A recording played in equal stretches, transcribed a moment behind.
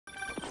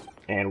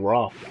And we're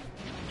off.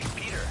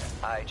 Peter,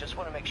 I just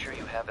want to make sure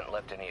you haven't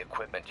left any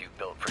equipment you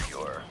built for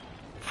your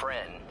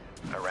friend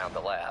around the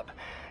lab.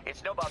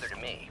 It's no bother to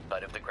me,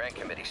 but if the grant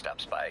committee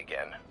stops by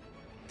again...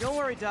 Don't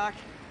worry, Doc.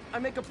 I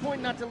make a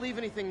point not to leave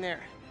anything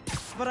there.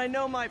 But I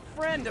know my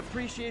friend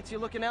appreciates you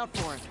looking out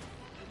for him.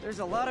 There's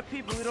a lot of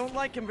people who don't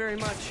like him very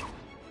much.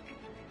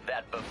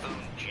 That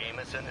buffoon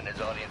Jameson and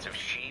his audience of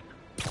sheep?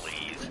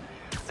 Please.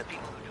 The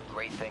people who do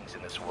great things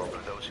in this world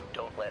are those who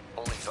don't let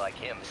bullies like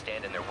him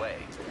stand in their way.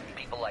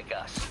 People like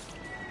us.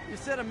 You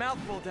said a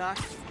mouthful, Doc.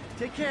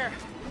 Take care.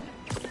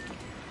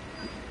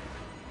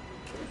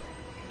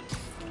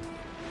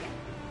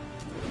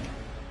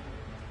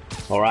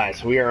 Alright,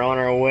 so we are on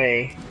our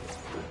way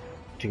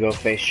to go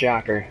face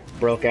Shocker.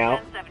 Broke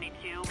out.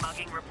 1072,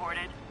 mugging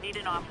reported. Need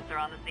an officer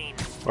on the scene.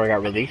 Or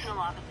got released. Additional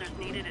officers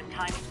needed in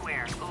Times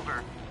Square.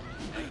 Over.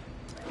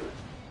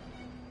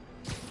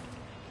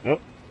 Oh.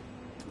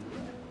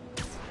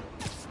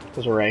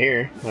 Because we're right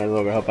here. Might as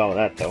well go help out with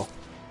that, though.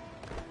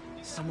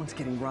 Someone's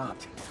getting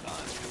robbed.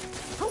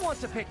 Who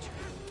wants a picture?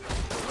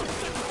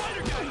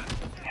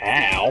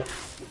 How?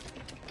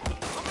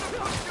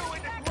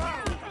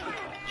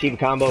 Cheap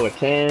combo with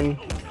 10,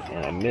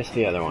 and I missed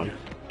the other one.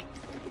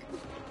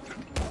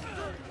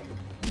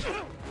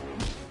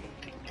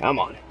 Come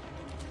on.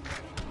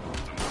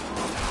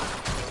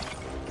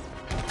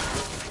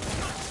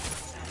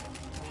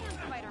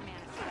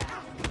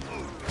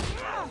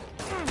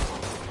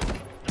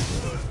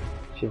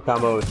 Cheap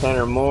combo with 10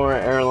 or more,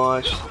 air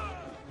launch.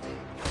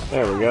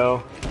 There we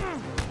go.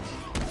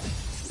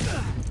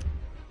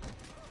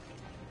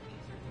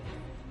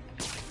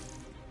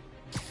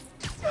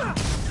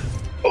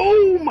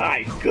 Oh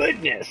my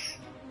goodness!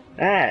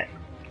 That.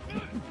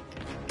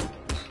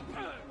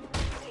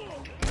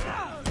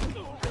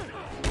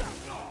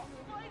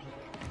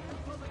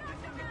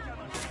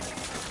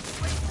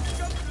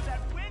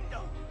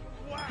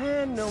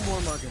 And no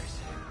more muggers.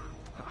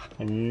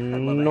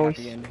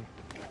 Nice.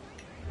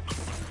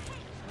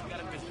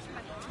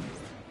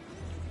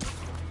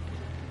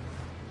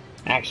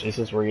 Actually,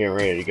 since we're getting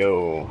ready to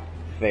go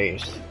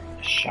face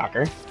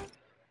Shocker.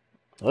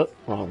 Oh,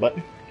 wrong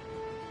button.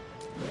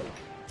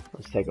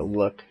 Let's take a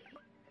look.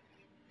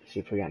 See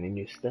if we got any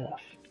new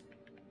stuff.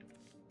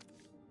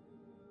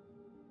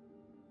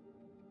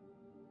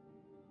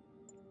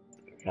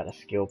 Got a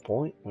skill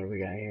point. What do we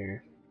got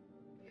here?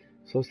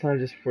 Slows time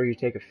just before you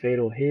take a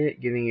fatal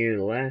hit, giving you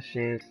the last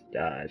chance to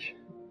dodge.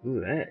 Ooh,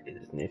 that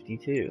is nifty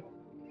too.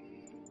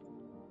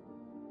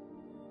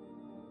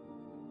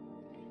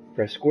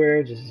 Press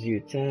square just as you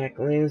attack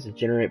lands to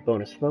generate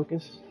bonus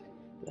focus.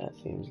 That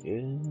seems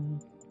good.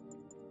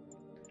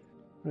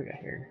 What do we got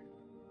here?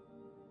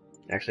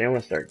 Actually, I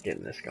want to start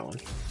getting this going.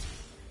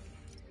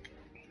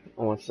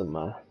 I want some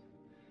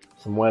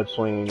web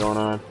swinging going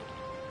on.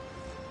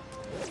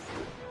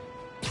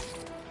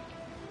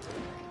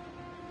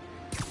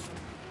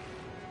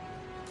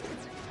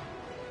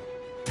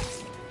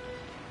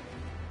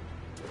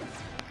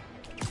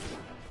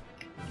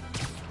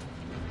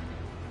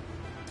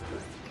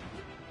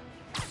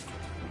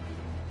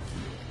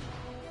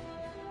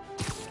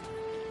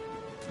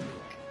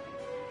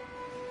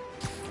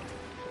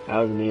 That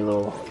was a neat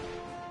little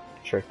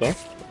trick there.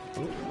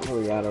 What do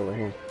we got over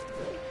here?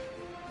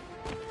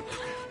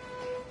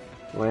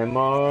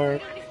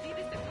 Landmark.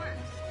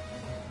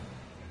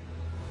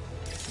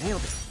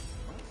 Nailed it.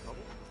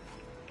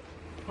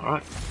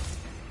 Alright.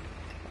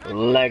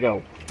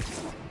 Lego.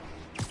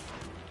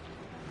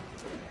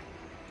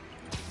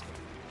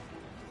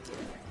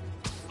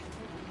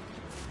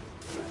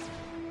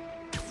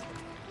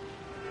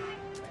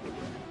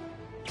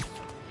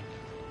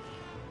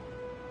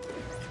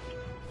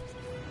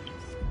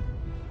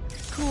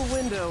 Cool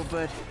window,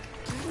 but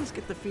I always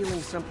get the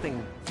feeling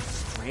something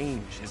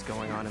strange is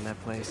going on in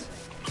that place.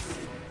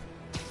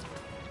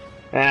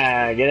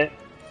 Ah, get it?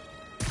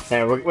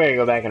 Yeah, we're gonna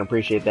go back and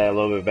appreciate that a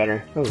little bit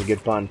better. That was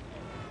good fun.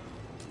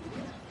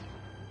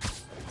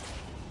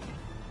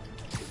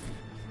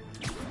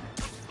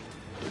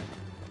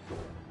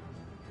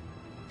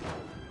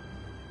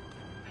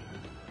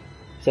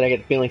 Said I get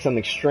the feeling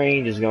something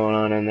strange is going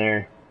on in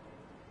there.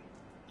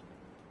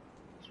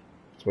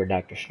 That's where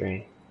Dr.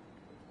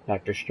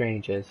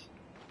 Strange is.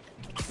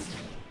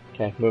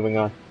 Okay, moving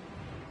on.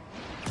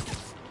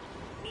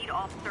 Need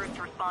officers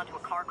to respond to a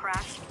car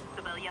crash.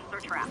 Civilians are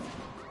trapped.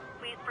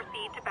 Please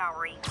proceed to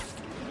Bowery.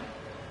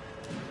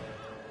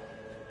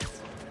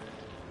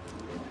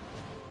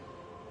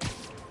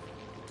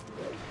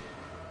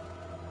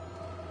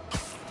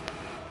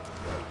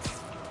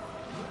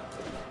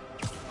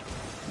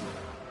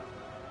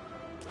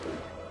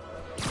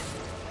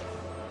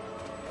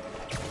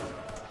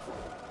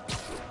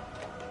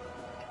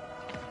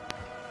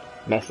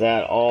 Messed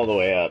that all the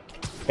way up.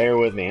 Bear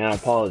with me, I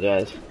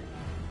apologize.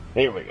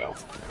 Here we go.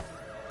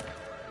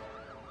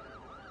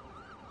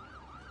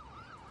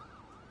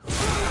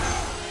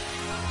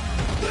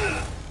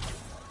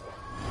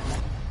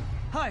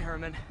 Hi,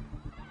 Herman.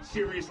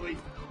 Seriously?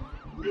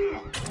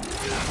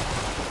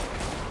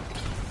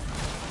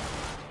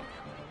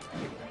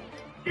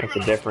 That's a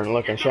different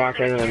looking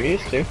shocker than I'm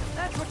used to.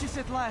 That's what you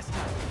said last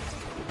time.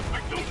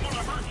 I don't want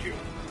to hurt you.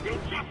 You'll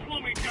just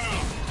slow me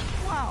down.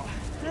 Wow,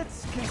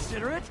 that's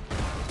considerate.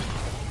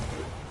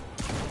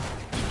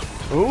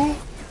 Ooh.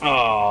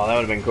 Oh, that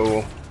would have been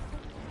cool.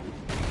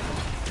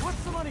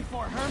 What's the money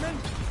for, Herman?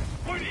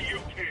 Why do you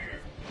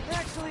care?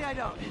 Actually, I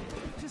don't.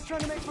 Just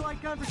trying to make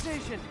polite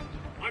conversation.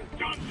 I'm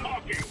done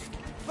talking.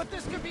 But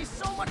this could be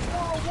so much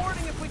more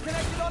rewarding if we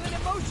connected on an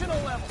emotional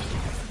level.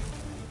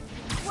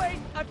 Wait,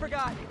 I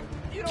forgot.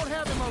 You don't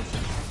have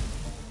emotions.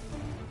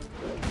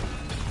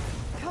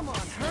 Come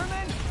on,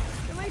 Herman.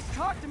 At least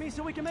talk to me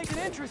so we can make it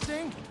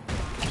interesting.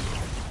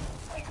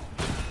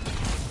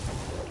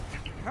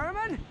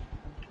 Herman?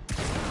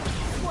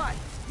 What?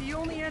 You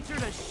only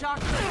answered a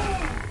shocker?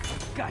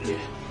 Gotcha.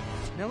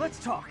 Now let's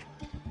talk.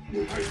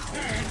 I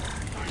said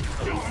I'm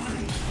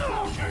done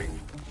talking.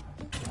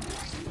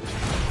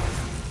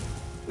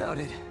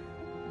 Noted.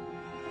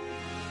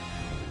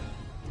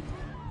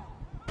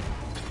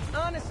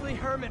 Honestly,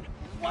 Herman,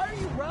 why are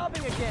you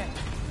robbing again?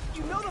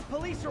 You know the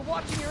police are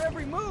watching your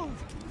every move.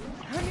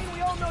 I mean,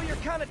 we all know you're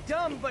kind of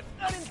dumb, but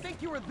I didn't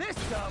think you were this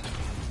dumb.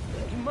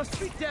 You must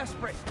be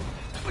desperate,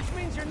 which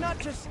means you're not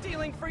just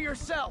stealing for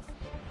yourself.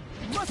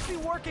 You must be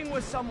working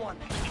with someone,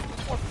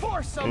 or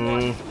for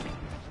someone.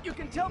 You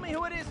can tell me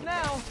who it is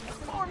now,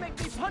 or make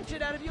me punch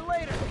it out of you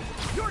later.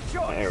 Your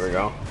choice. There we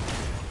go.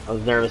 I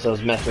was nervous I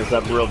was messing this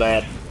up real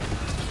bad.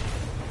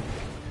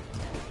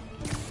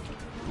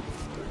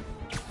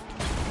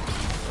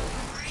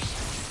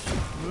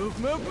 Move,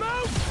 move,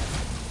 move!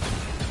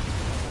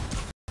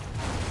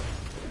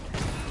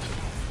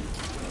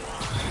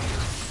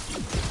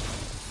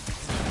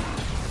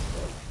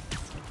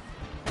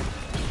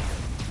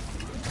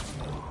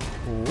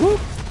 Whoop.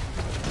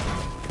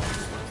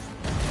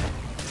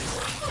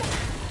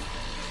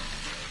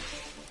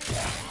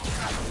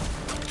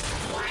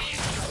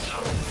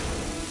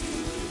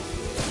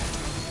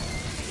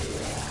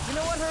 You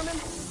know what, Herman?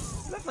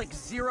 You have like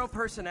zero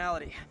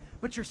personality,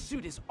 but your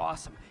suit is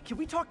awesome. Can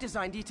we talk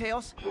design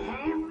details?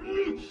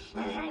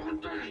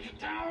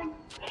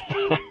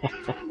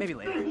 Maybe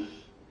later.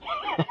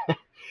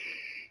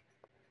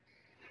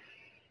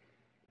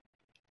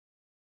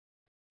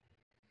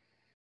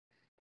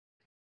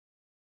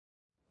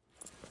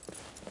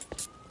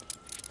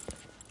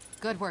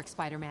 Good work,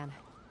 Spider-Man.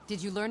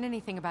 Did you learn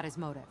anything about his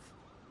motive?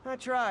 I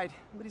tried,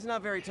 but he's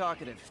not very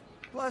talkative.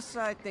 Plus,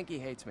 I think he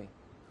hates me.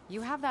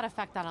 You have that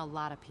effect on a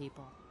lot of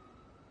people.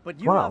 But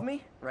you love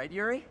me, right,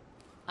 Yuri?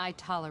 I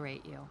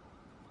tolerate you.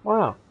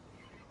 Wow.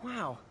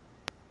 Wow.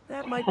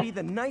 That might be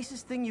the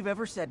nicest thing you've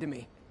ever said to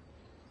me.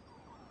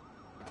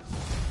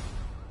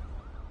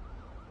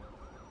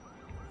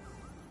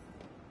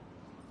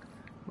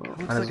 Might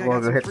as well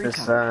go hit this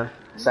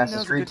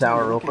Assassin's Creed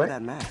tower real quick.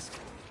 That mask.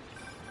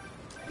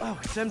 Oh,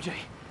 it's MJ.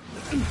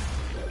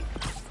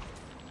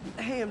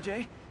 Hey,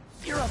 MJ.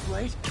 You're up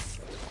late.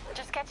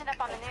 Just catching up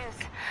on the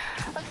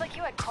news. Looks like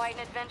you had quite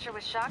an adventure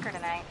with Shocker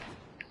tonight.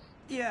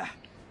 Yeah,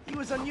 he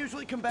was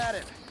unusually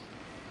combative.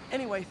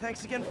 Anyway,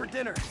 thanks again for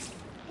dinner.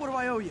 What do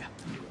I owe you?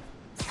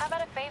 How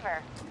about a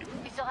favor?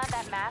 You still have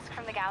that mask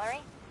from the gallery?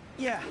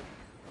 Yeah,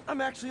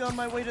 I'm actually on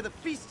my way to the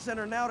Feast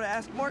Center now to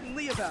ask Martin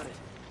Lee about it.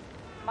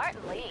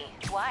 Martin Lee?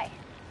 Why?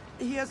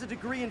 He has a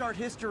degree in art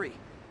history.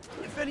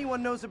 If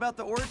anyone knows about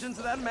the origins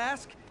of that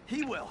mask,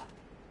 he will.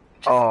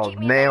 Oh, Keep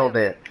me nailed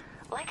in the loop. it.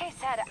 Like I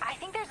said, I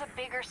think there's a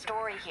bigger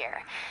story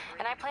here,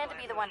 and I plan to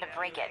be the one to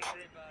break it.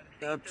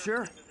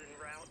 Sure.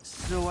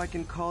 So I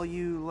can call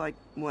you, like,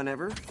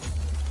 whenever?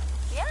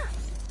 Yeah,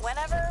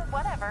 whenever,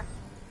 whatever.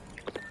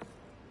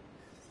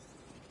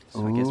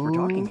 So I guess we're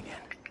talking again.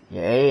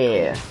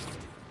 Yeah.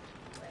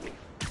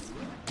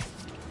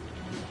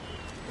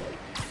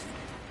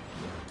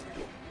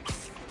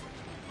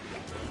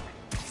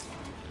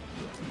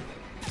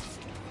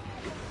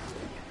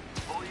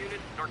 All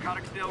units,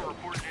 narcotics sale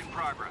report in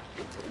progress.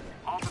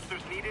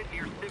 Officers needed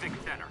near Civic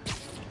Center.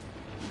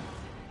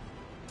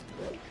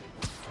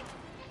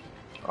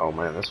 Oh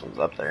man, this one's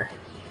up there.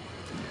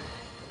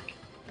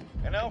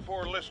 And now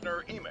for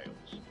listener emails.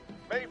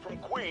 May from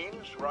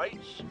Queens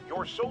writes,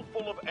 "You're so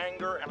full of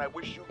anger and I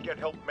wish you'd get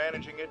help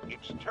managing it.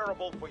 It's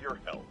terrible for your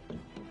health."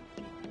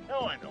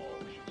 Now I know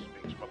she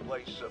speaks from a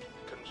place of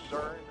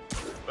concern,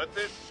 but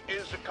this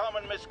is a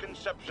common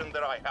misconception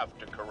that I have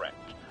to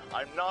correct.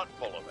 I'm not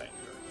full of anger.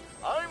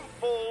 I'm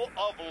full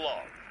of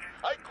love.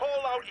 I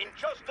call out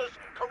injustice,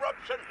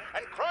 corruption,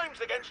 and crimes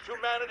against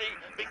humanity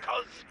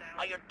because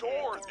I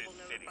adore this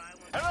city.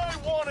 And I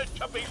want it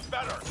to be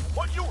better.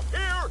 What you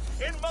hear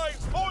in my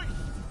voice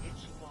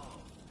is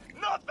love.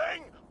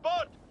 Nothing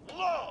but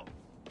love.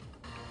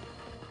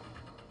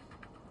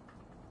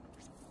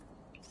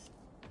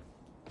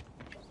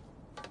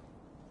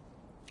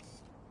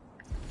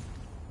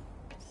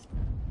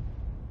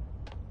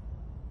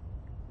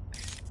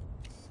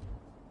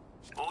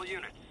 All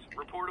units,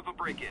 report of a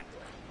break-in.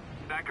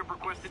 Backup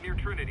requested near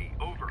Trinity,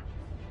 over.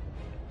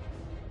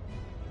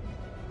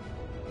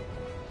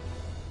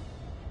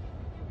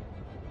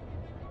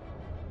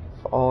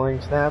 Falling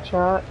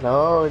snapshot?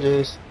 No,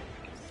 jeez.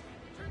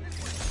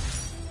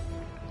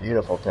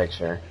 Beautiful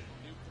texture.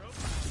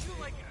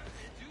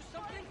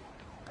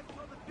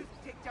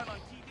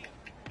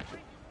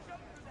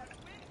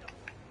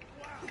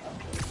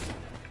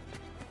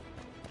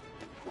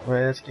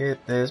 Let's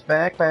get this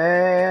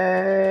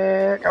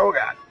backpack. Oh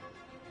god.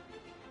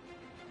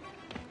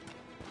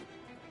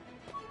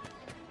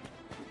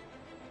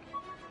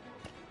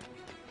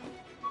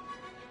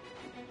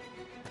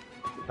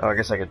 Oh, I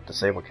guess I could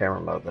disable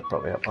camera mode. That'd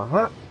probably help.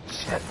 Huh?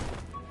 Shit.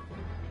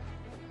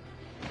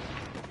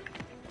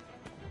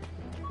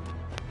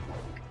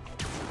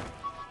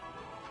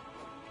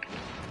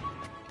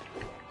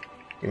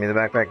 Give me the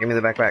backpack. Give me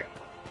the backpack.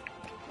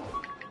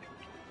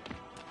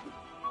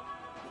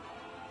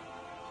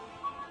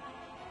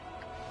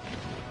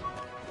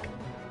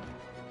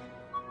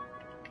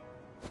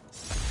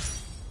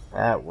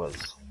 That was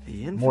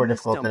more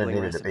difficult than it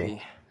needed to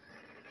be.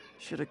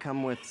 Should have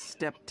come with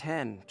step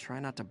 10. Try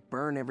not to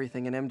burn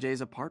everything in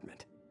MJ's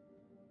apartment.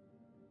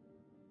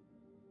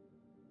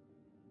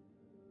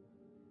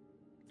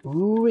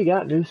 Ooh, we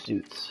got new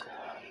suits.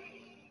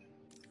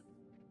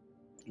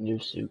 New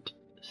suit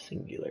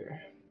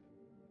singular.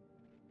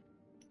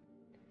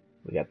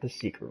 We got the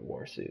Secret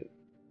War suit.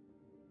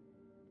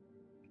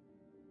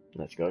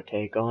 Let's go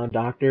take on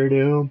Doctor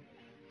Doom.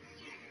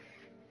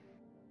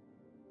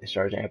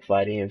 Discharge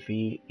amplified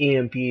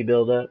EMP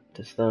buildup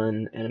to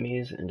stun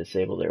enemies and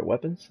disable their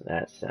weapons.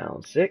 That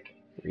sounds sick.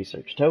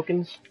 Research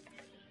tokens.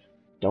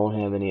 Don't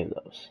have any of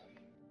those.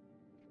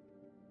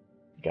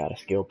 Got a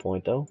skill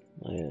point though.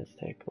 Let's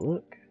take a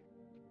look.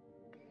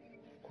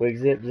 Quick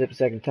zip a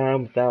second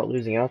time without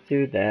losing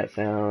altitude. That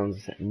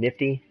sounds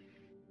nifty.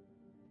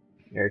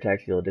 Air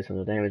attacks deal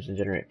additional damage and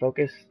generate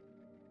focus.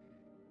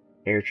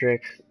 Air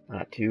tricks.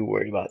 Not too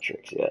worried about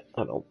tricks yet,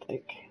 I don't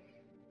think.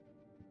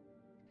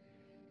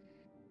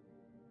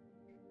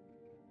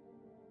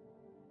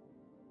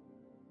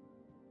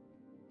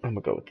 I'm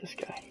gonna go with this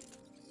guy.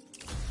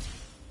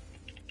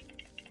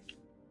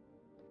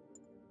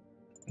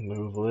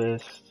 Move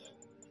list.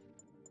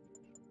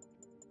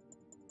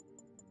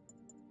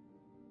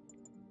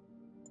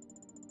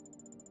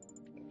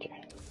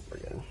 Okay, we're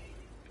good.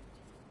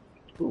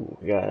 Ooh,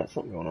 we got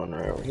something going on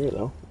right over here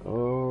though.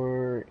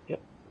 Or,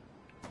 yep.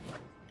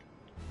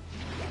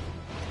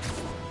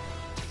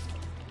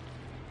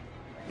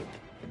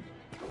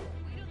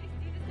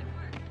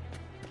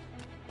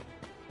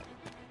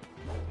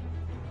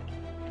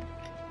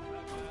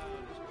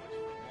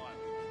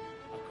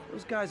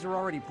 Those guys are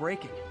already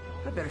breaking.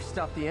 I better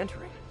stop the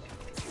entering.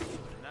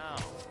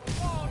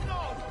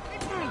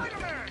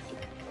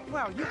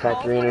 Wow, you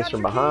Attack 3 enemies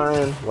from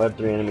behind, web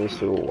 3 enemies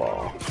to a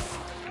wall.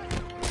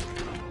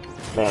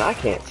 Man, I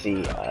can't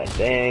see a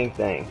dang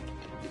thing.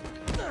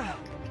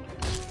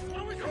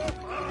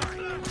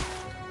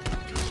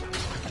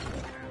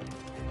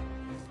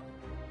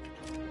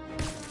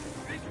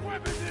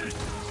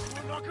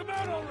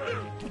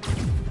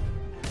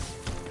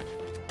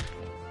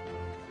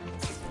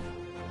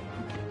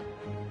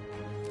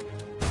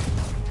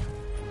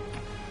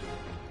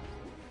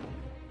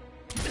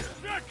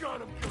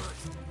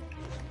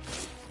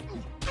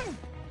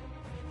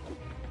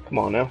 Come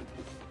on now.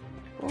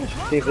 Let's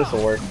see if this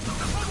will work.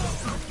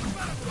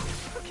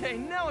 Okay,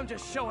 now I'm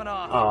just showing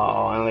off.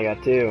 Oh, I only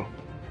got 2.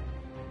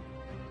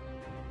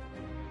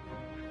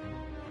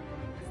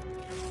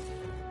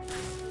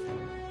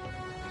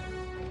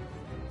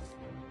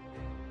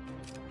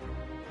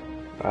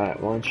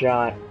 Alright, one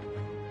shot.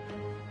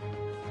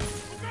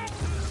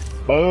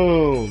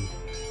 Boom!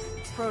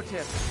 Pro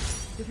tip,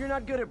 if you're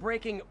not good at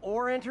breaking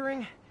or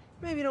entering,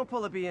 maybe don't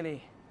pull a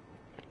B&E.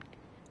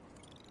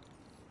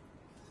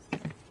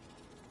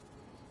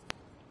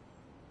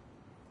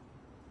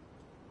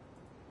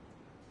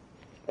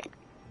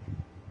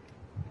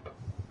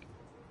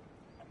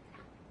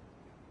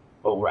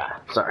 Oh, right.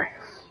 Sorry.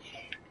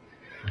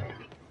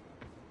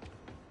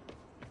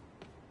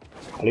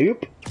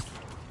 Loop.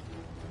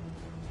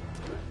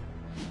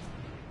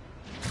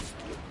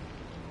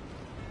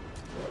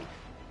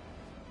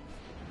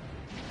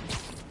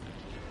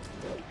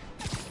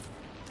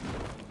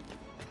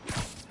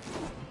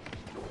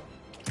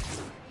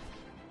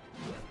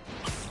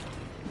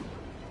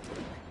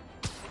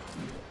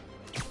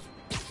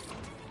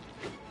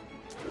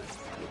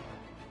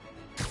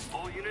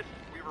 All units,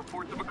 we have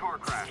reports of a car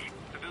crash.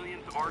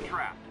 Civilians are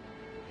trapped.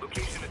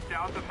 Location is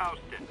south of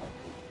Houston.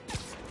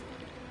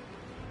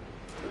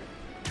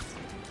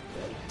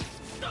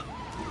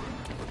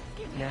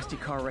 Nasty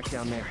car wreck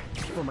down there.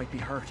 People might be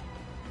hurt.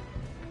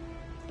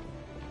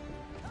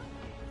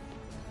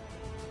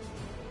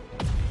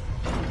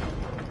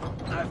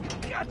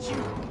 I've got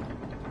you!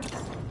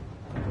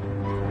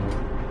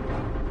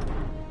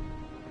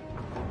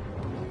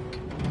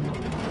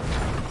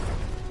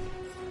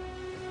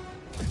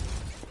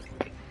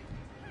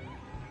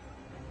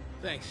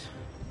 Thanks.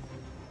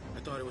 I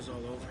thought it was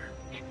all over.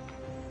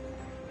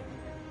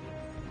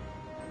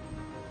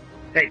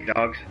 Hey,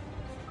 dogs.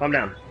 Calm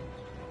down.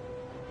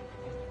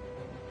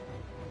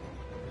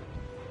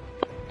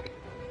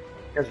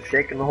 You guys are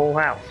shaking the whole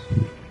house.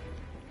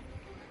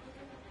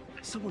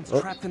 Someone's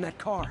Oops. trapped in that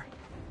car.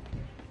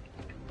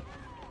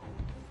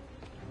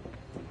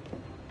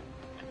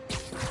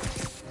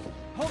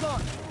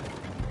 on.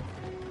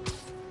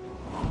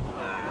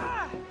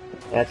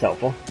 That's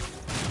helpful.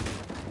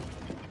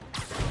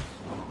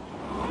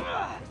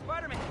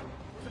 Spider-Man,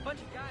 there's a bunch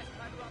of guys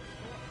trying to rob the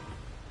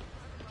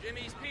store.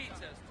 Jimmy's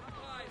Pizza.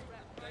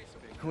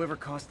 Whoever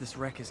caused this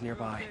wreck is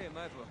nearby.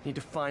 Need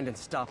to find and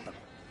stop them.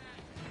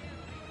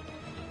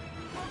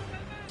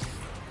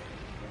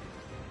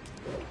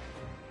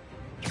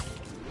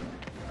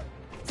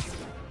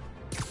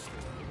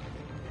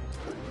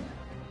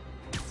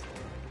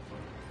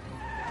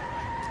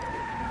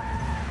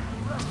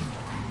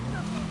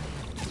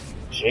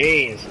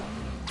 Jeez.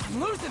 I'm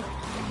losing them.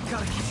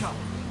 Gotta catch up.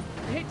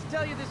 I hate to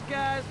tell you this,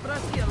 guys, but I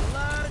see a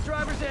lot of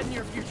drivers ed in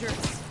your future.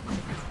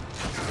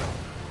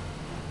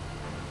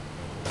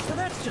 So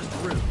that's just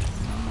rude.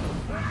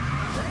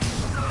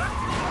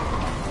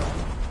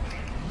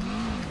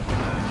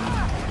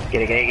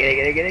 Get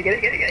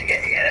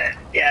it.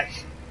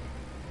 Yes.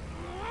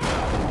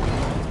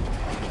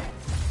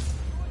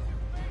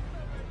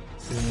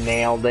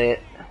 Nailed it.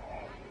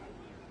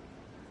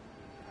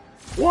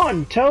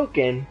 One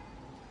token?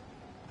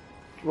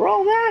 For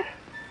all that?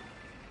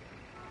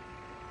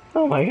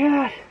 Oh my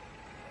god.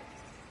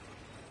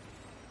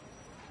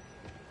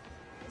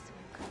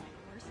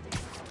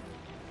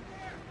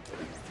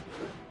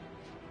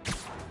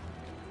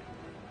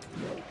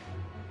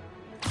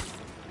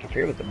 I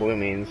forget what the blue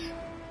means.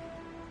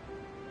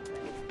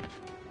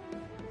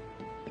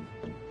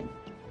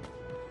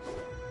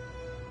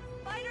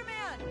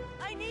 Spider-Man!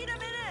 I need a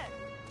minute!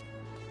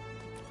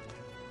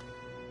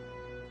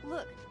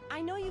 Look, I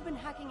know you've been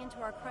hacking into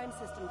our crime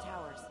system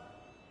towers.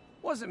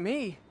 Wasn't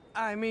me.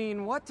 I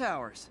mean, what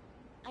towers?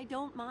 I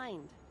don't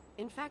mind.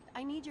 In fact,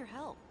 I need your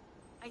help.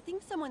 I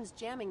think someone's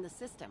jamming the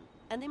system,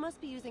 and they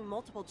must be using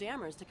multiple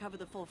jammers to cover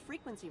the full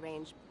frequency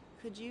range.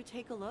 Could you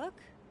take a look?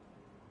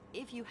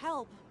 If you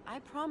help, I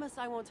promise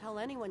I won't tell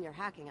anyone you're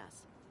hacking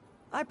us.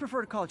 I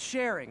prefer to call it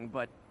sharing,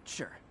 but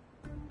sure.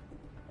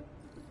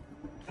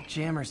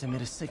 Jammers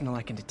emit a signal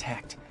I can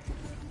detect.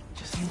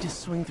 Just need to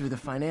swing through the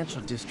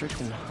financial district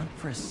and hunt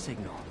for a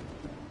signal.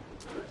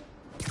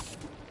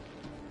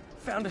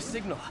 Found a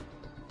signal.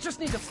 Just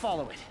need to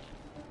follow it.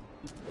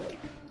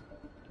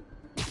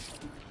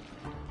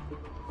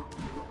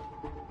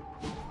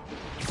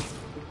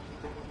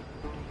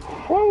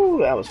 Whoa,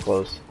 that was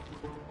close.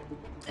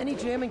 Any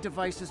jamming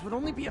devices would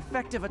only be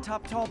effective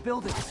atop tall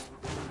buildings.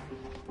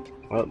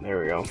 Oh,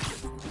 there we go.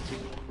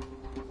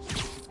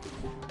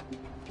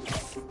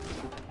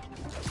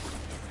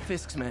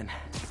 Fisk's men.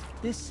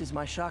 This is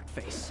my shocked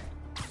face.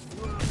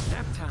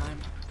 Nap time.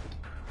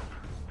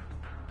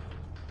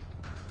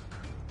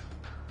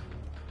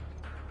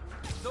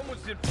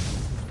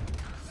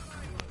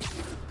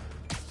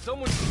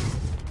 Someone's...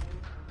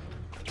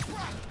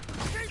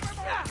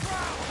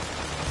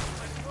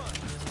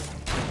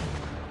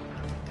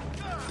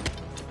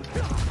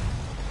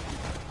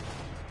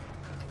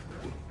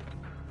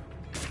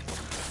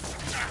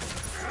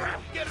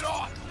 Get it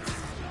off!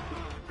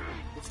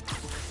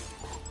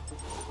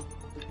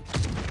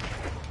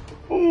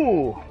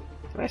 Ooh,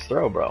 nice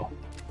throw, bro.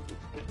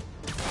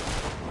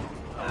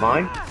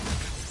 Mine?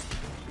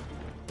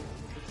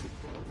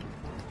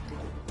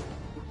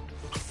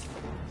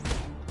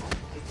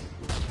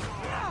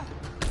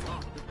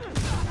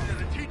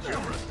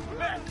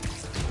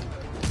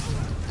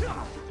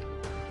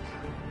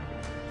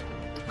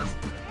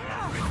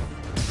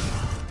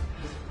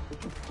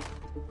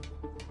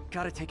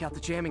 Gotta take out the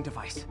jamming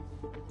device.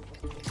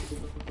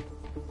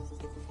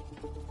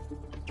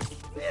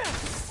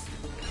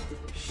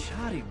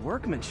 Shoddy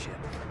workmanship.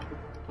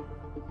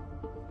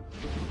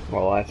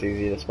 Well, that's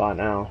easy to spot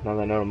now that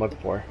I know what I'm looking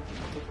for.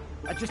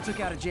 I just took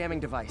out a jamming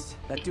device.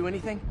 That do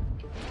anything?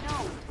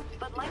 No,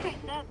 but like I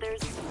said,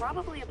 there's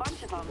probably a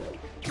bunch of them.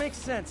 Makes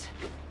sense.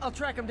 I'll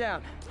track him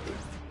down.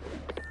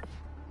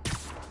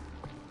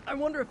 I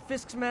wonder if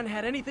Fisk's men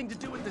had anything to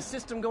do with the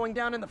system going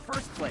down in the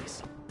first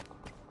place.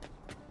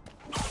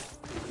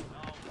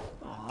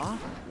 Aw,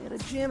 they had a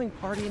jamming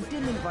party and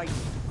didn't invite me.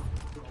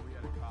 We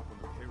had a cop on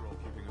the payroll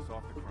keeping us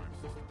off the crime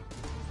system.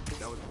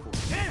 That was before.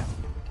 Damn!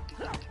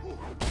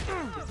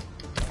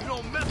 You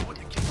don't mess with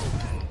the kid.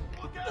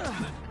 Look out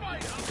for this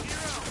fight, I'll get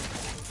out.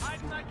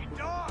 Hiding like a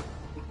dog.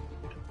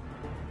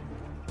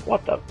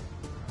 What the?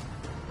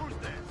 Who's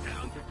that?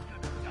 Down.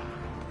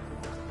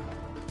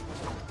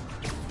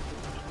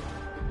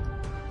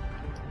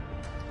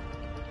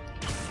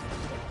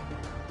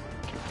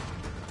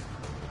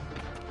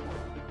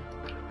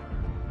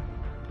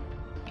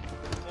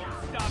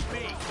 Stop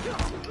me!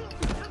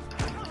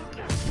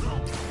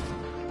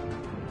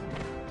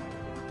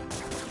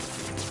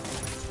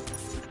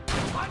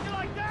 How'd you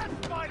like that,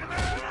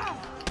 Spider-Man?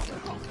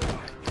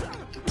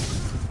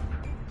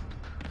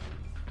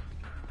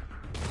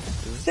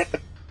 Zip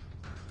it.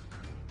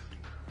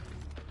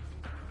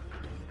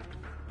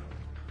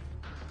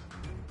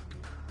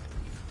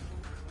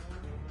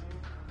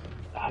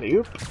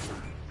 Alley-oop.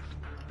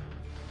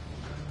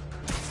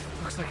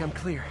 Looks like I'm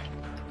clear.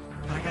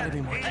 But I gotta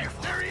be more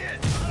careful. There he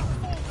is!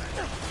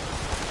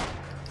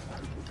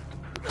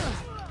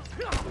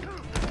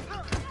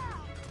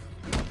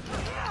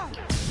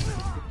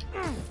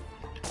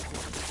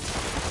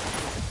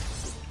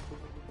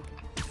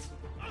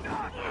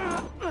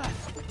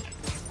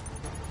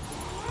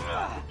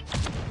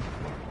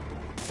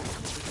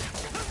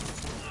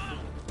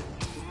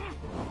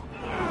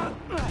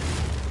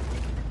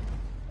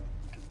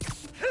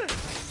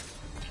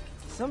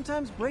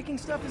 Sometimes breaking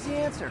stuff is the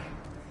answer.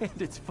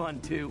 And it's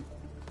fun, too.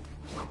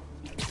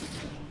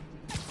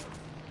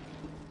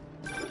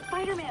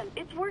 Spider-Man,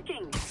 it's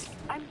working.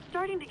 I'm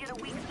starting to get a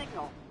weak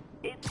signal.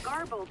 It's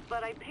garbled,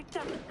 but I picked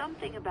up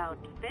something about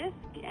Fisk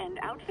and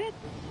outfits.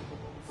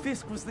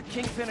 Fisk was the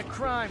kingpin of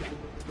crime,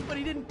 but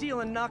he didn't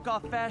deal in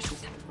knockoff fashion.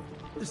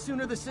 The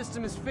sooner the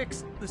system is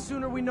fixed, the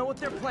sooner we know what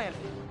they're planning.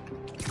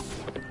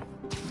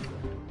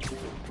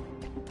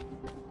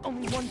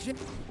 Only one gem.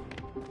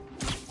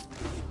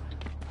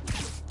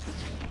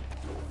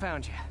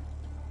 Found you.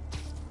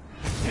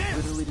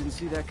 Literally didn't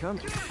see that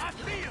coming. I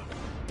see him!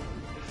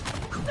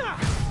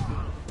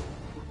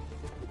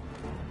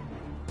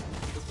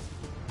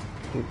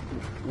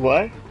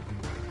 What?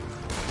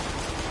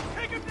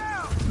 Take him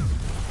down!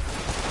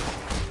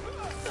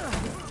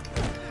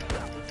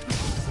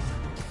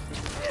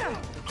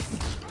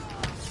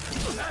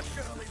 That's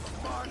gonna leave a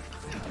mark.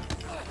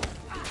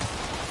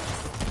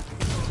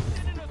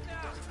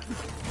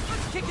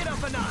 Let's kick it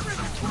up a notch.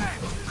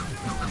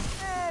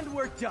 And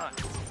we're done.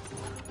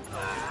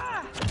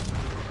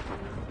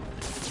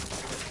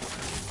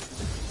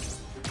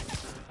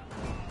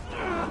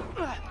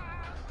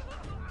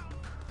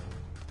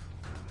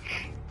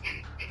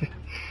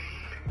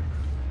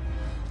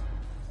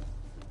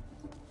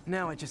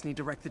 Now I just need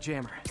to wreck the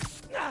jammer.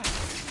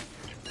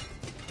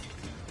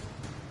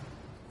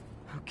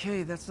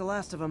 Okay, that's the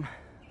last of them.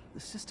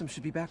 The system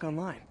should be back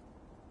online.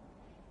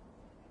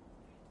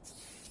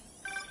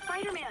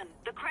 Spider-Man,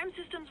 the crime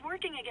system's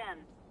working again.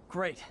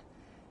 Great.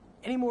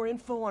 Any more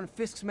info on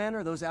Fisk's men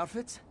or those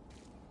outfits?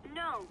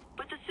 No,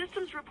 but the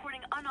system's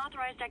reporting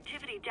unauthorized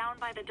activity down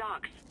by the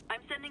docks. I'm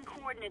sending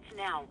coordinates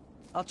now.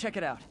 I'll check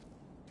it out.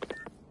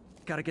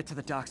 Gotta get to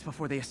the docks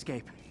before they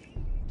escape.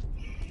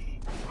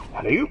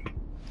 Nope.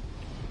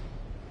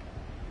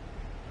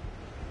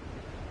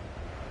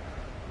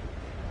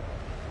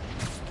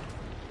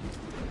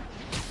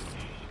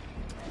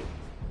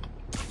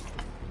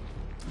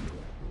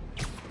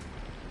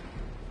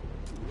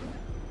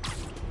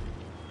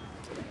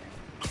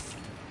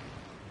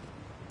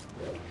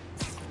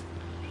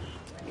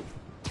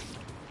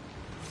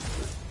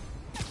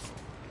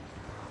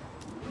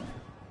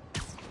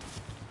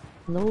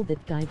 Lol,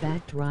 that guy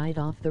backed right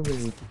off the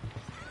roof.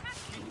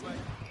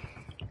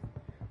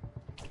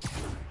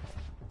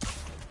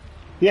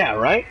 Yeah,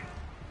 right?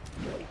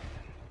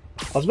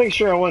 I was making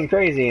sure I wasn't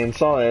crazy and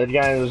saw that the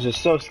guy was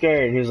just so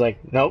scared and he was like,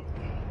 nope.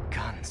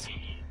 Guns.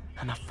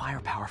 Enough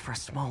firepower for a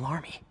small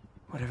army.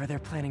 Whatever they're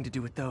planning to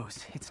do with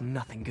those, it's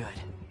nothing good.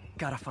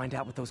 Gotta find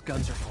out what those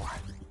guns are for.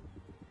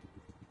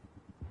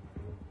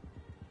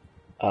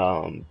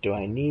 Do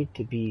I need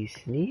to be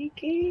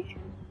sneaky?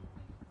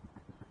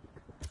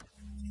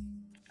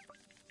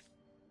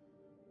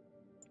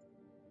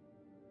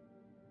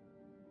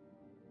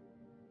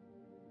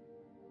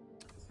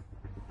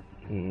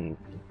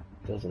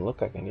 Doesn't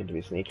look like I need to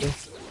be sneaky.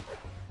 What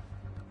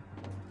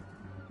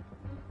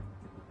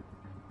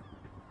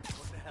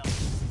the hell?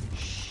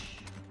 Shh.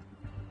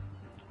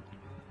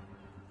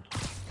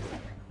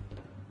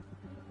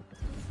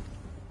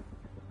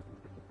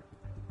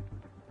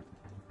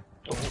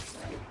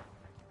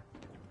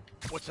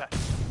 What's that?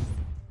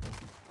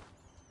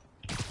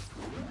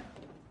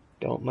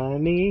 Don't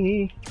mind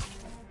me.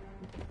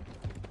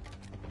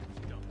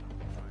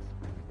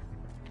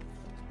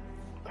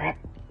 Crap.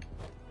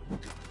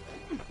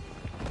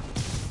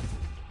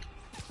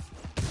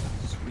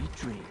 Sweet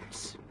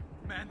dreams.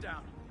 Man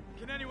down.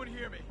 Can anyone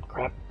hear me?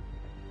 Crap.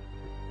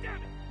 Damn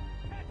it!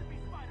 Had to be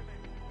Spider-Man.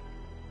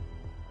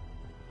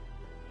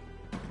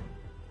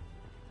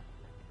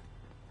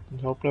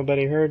 Hope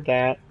nobody heard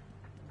that.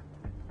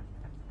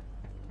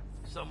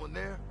 Someone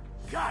there?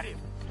 Got him!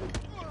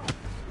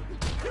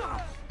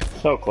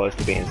 So close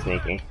to being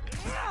sneaky.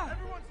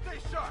 Everyone stay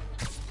sharp!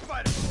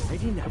 Spider-Man!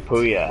 Ready now.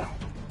 Booyah.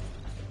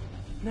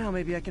 Now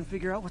maybe I can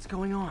figure out what's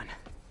going on.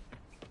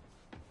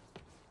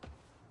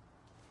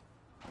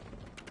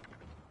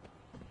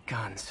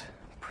 Guns,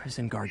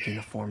 prison guard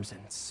uniforms, and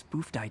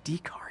spoofed ID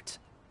cards.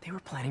 They were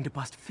planning to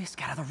bust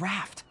Fisk out of the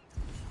raft.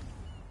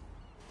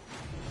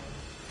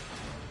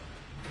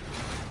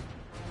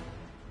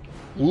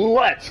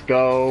 Let's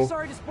go.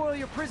 Sorry to spoil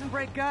your prison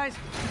break, guys.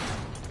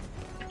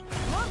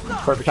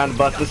 Perfect time to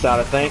bust this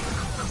out, I think.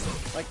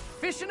 Like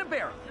fish in a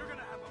barrel. You're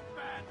gonna have a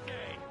bad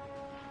day!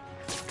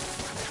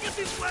 Get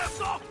these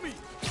laughs off me!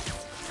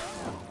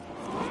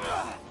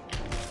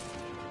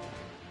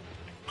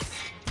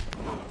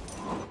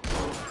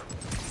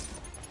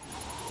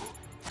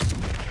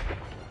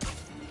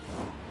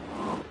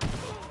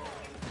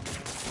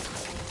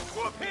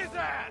 Whoop his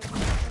ass!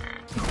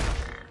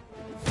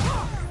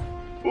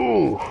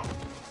 Ooh.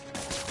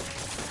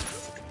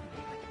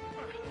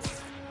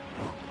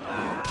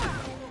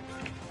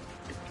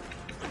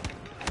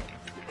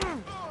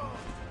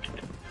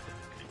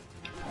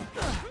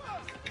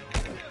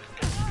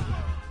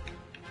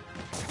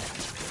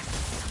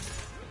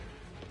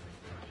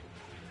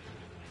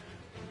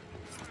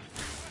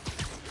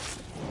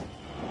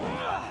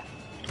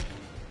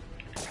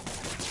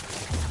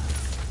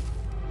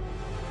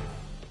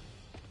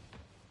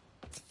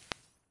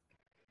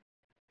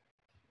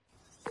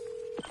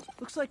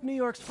 Looks like New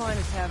York's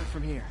finest have it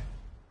from here.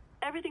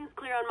 Everything's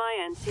clear on my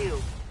end, too.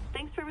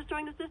 Thanks for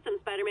restoring the system,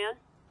 Spider-Man.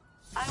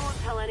 I won't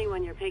tell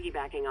anyone you're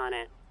piggybacking on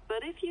it,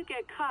 but if you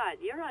get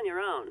caught, you're on your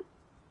own.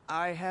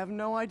 I have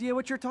no idea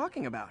what you're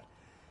talking about.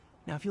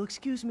 Now, if you'll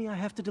excuse me, I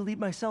have to delete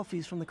my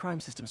selfies from the crime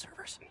system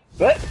servers.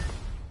 What?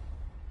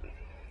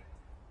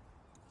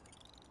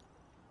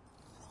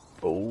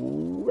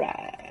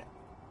 Alright.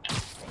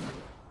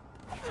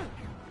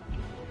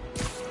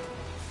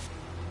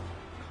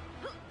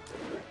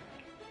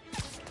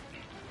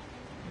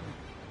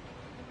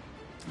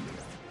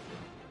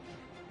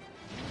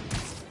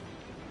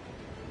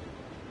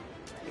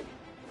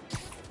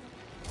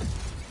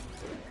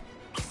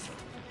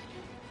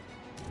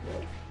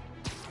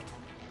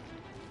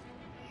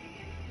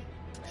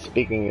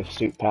 Speaking of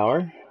suit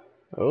power,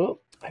 oh,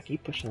 I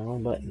keep pushing the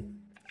wrong button.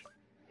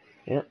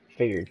 Yep,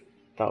 figured.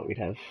 Thought we'd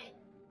have,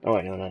 oh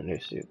wait, no, not a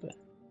new suit, but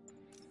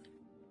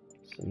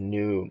some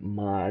new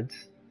mods.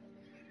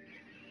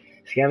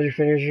 Scavenger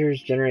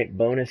finishers generate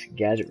bonus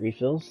gadget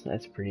refills,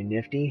 that's pretty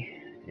nifty,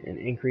 and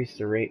increase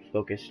the rate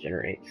focus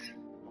generates,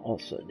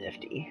 also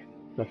nifty.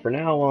 But for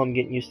now, while I'm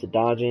getting used to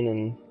dodging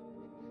and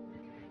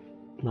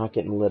not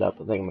getting lit up, I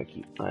think I'm going to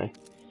keep my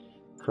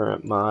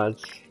current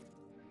mods.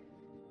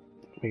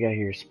 We got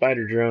here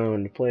Spider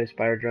Drone. Deploy a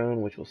Spider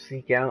Drone which will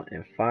seek out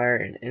and fire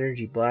an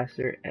energy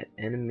blaster at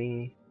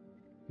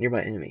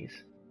nearby enemies.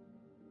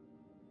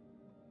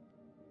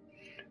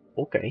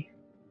 Okay.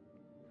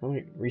 How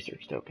many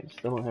research tokens?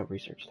 Still don't have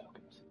research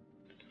tokens.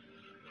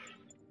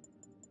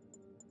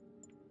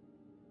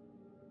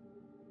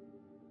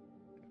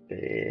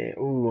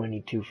 Ooh, I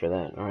need 2 for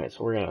that. Alright,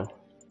 so we're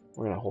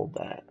gonna hold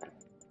that.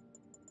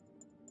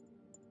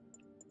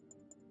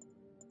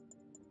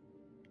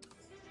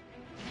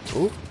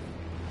 Ooh.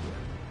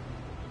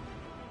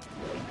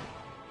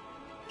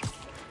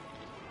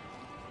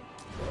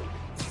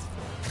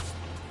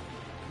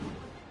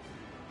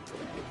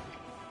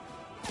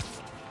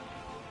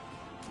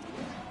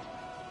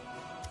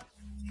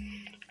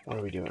 What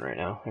are we doing right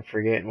now? I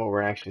forget what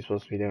we're actually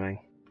supposed to be doing.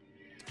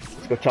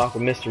 Let's go talk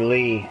with Mr.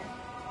 Lee.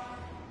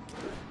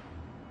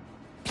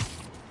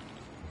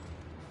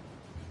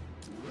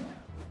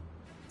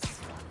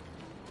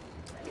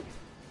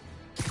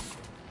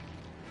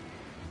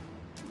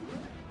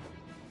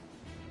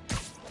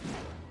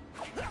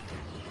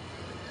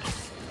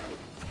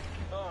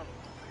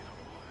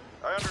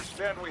 I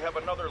understand we have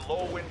another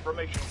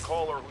low-information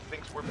caller who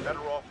thinks we're better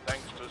off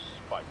thanks to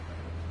Spider-Man.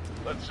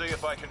 Let's see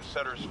if I can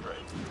set her straight.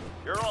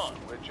 You're on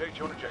with J.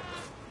 Jonah Jameson.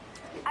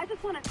 I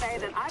just want to say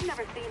that I've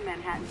never seen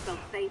Manhattan so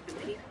safe and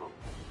peaceful.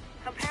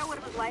 Compare what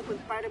it was like when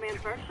Spider-Man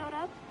first showed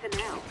up to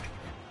now.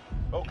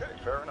 Okay,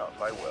 fair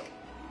enough, I will.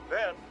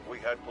 Then, we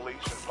had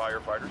police and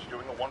firefighters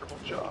doing a wonderful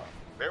job.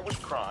 There was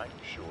crime,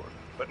 sure,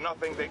 but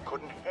nothing they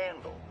couldn't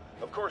handle.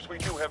 Of course, we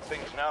do have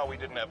things now we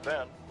didn't have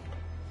then.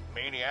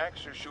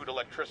 Maniacs who shoot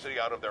electricity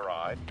out of their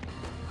eye.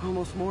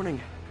 Almost morning.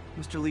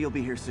 Mr. Lee will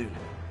be here soon.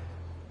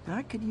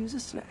 I could use a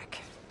snack.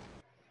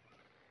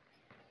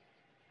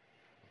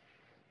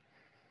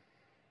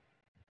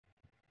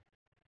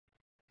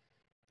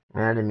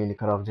 I didn't mean to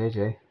cut off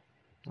JJ.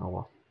 Oh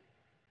well.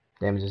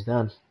 Damage is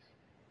done.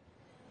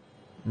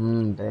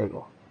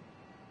 Bagel.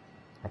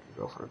 I could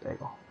go for a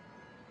bagel.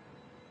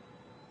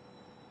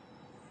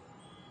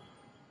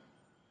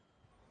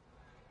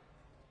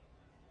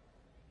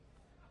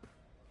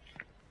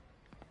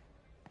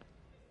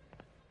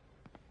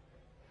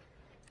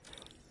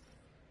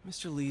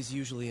 Mr. Lee's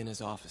usually in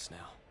his office now.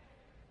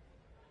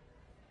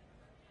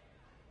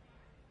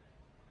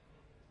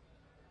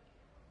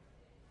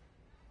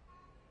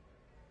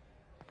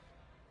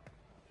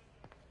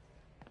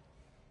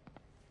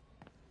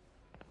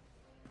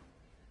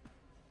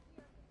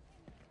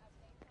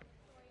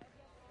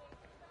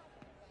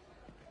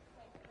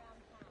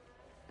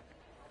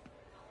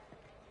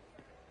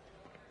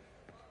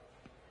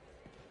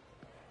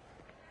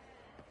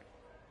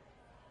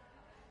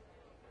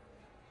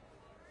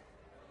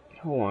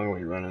 How long are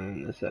we running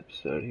in this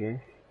episode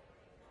here?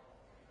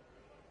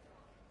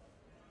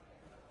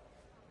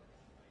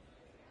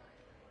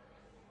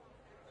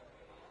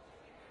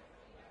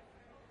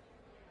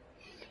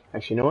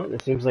 Actually, you know what?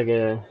 This seems like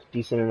a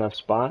decent enough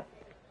spot.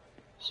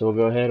 So we'll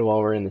go ahead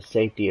while we're in the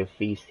safety of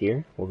Feast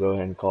here. We'll go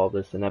ahead and call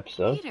this an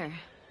episode. Peter,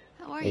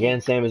 how are Again,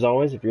 you? same as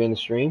always, if you're in the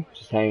stream,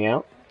 just hang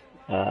out.